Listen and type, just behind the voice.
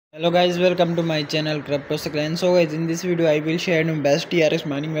Hello guys, welcome to my channel Crypto Secret. So guys, in this video I will share the best TRX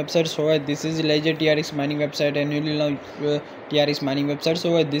mining website. So guys, this is legit TRX mining website and you will know TRX mining website.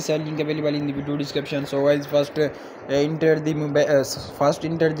 So guys, this link available in the video description. So guys, first enter the first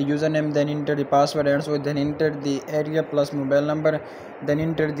enter the username, then enter the password, and so then enter the area plus mobile number, then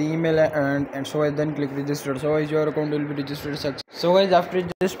enter the email, and so guys, then click register. So guys, your account will be registered successfully. So guys, after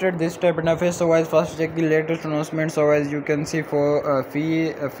registered this type interface, so guys, first check the latest announcement. So as you can see, for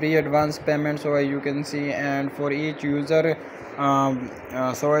free advance payment, so you can see, and for each user,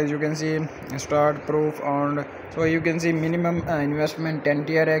 so as you can see, start proof on, so you can see minimum investment 10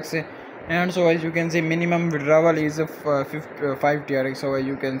 trx, and so as you can see minimum withdrawal is 5 trx. So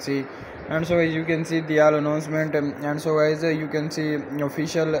you can see, and so as you can see the all announcement, and so as you can see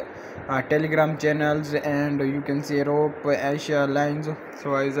official telegram channels, and you can see rope asia lines.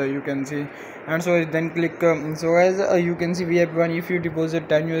 So as you can see, and so then click so as you can see VIP1, if you deposit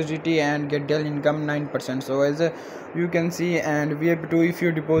 10 USDT and get daily income 9%. So as you can see, and VIP2, if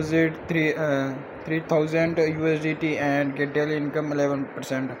you deposit 3000 USDT and get daily income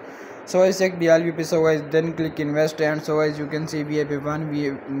 11%. So I check the LVP. So I then click invest, and so as you can see VIP1,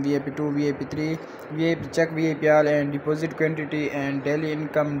 VIP2, VIP3, VIP, check VIP all and deposit quantity and daily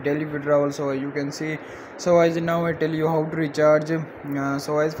income, daily withdrawal. So you can see, so as now I tell you how to recharge.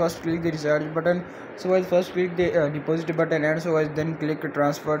 So as first click the recharge button, so as first click the deposit button, and so as then click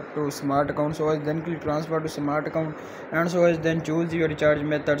transfer to smart account. So as then click transfer to smart account, and so as then choose your recharge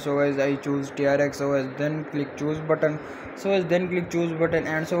method. So as I choose TRX, so as then click choose button, so as then click choose button,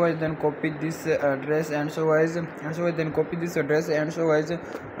 and so as then copy this address, and so as then copy this address, and so as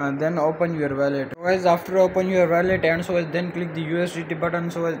then open your wallet. So as after open your wallet, and so as then click the USDT button,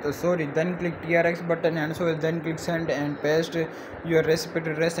 so as then click TRX button, and so as then click send and paste your receipt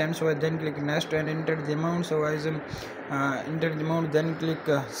address, and so as then click next and enter the amount. So as enter the amount, then click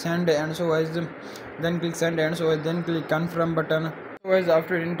send, and so as then click send, and so as then click confirm button. So as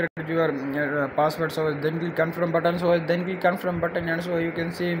after enter your password, so then click confirm button, so as then click confirm button, and so you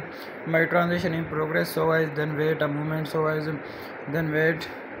can see my transaction in progress. So as then wait a moment, so as then wait,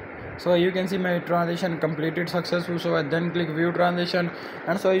 so you can see my transaction completed successful. So I then click view transaction,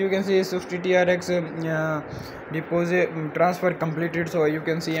 and so you can see 60 trx deposit transfer completed. So you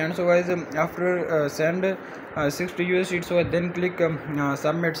can see, and so as after send 60 USDT, so I then click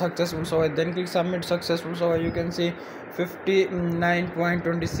submit successful. So I then click submit successful. So you can see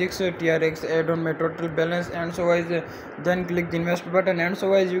 59.26 trx add on my total balance, and so as then click the invest button, and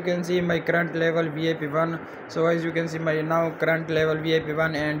so as you can see my current level VIP1. So as you can see my now current level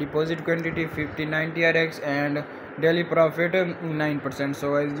VIP1 and deposit quantity 59 trx and daily profit 9%.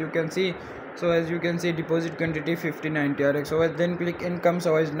 So as you can see, deposit quantity 59 trx. So as then click income.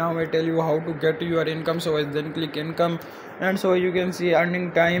 So as now I tell you how to get your income. So as then click income, and so you can see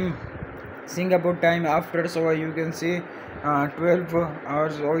earning time, Singapore time after. So you can see 12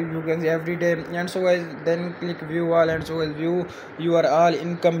 hours, or you can see every day, and so as then click view all, and so as view your all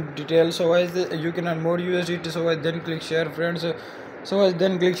income details. So as you can earn more USDT. So as then click share friends. So as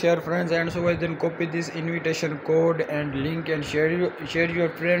then click share friends, and so as then copy this invitation code and link and share your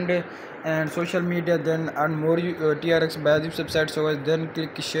friend and social media, then earn more TRX by this website. So as then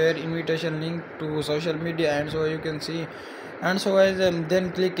click share invitation link to social media, and so you can see, and so as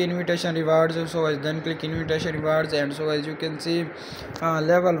then click invitation rewards. So as then click invitation rewards, and so as you can see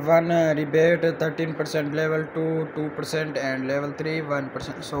level 1 rebate 13%, level 2 2%, and level 3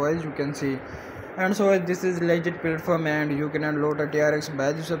 1%. So as you can see, and so as this is legit platform, and you can unload a TRX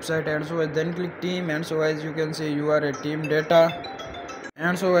by this website. And so as then click team, and so as you can see you are a team data,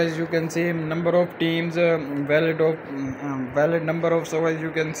 and so as you can see number of teams, valid number of. So as you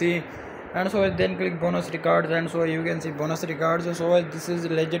can see, and so then click bonus records, and so you can see bonus records. So as this is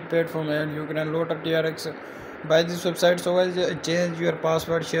legit platform, and you can unload a TRX by this website. So as change your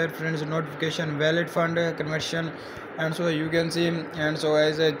password, share friends, notification, valid fund conversion, and so you can see, and so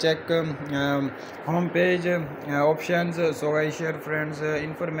as check home page options. So I share friends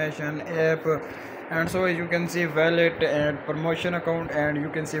information app, and so as you can see wallet and promotion account, and you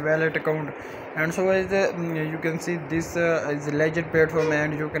can see wallet account, and so as you can see this is a legit platform,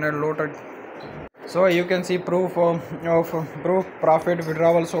 and you can unload it. So you can see proof of proof profit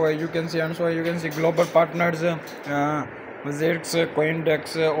withdrawal. So you can see, and so you can see global partners, visits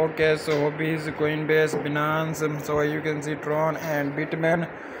Coindex, OKS, Hobbies, Coinbase, Binance. So you can see Tron and Bitmain.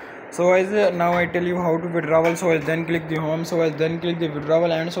 So as now I tell you how to withdrawal. So as then click the home. So as then click the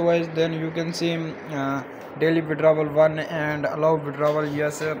withdrawal, and so as then you can see daily withdrawal 1 and allow withdrawal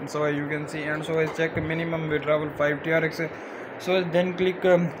yes. So you can see, and so I check minimum withdrawal 5 TRX. So then click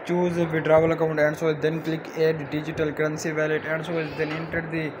choose withdrawal account, and so then click add digital currency wallet, and so then enter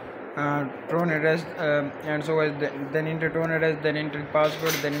the Tron address, and so then enter Tron address, then enter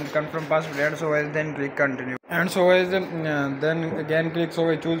password, then confirm password, and so then click continue, and so then again click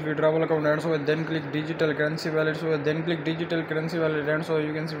choose withdrawal account, and so then click digital currency wallet, so then click digital currency wallet, and so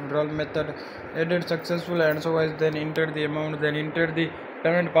you can see withdrawal method added successful, and so then enter the amount, then enter the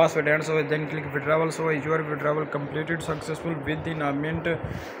payment password, and so then click withdrawal. So your withdrawal completed successful within a minute.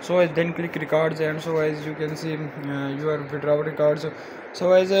 So then click records, and so as you can see your withdrawal records.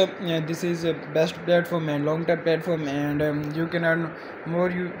 So as this is a best platform and long term platform, and you can earn more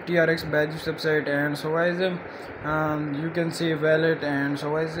TRX badges website, and so as you can see wallet, and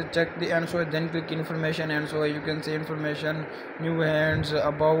so as check the, and so then click information, and so you can see information, new hands,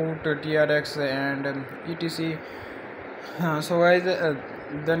 about TRX, and etc. So guys,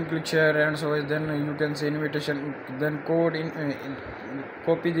 then click share, and so then you can see invitation, then code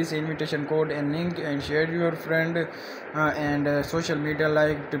copy this invitation code and link and share your friend and social media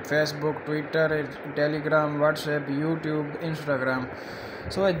like Facebook, Twitter, Telegram, WhatsApp, YouTube, Instagram.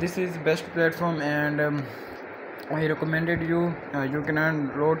 So this is best platform, and I recommended you. You can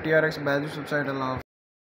earn low TRX badges website. Allah.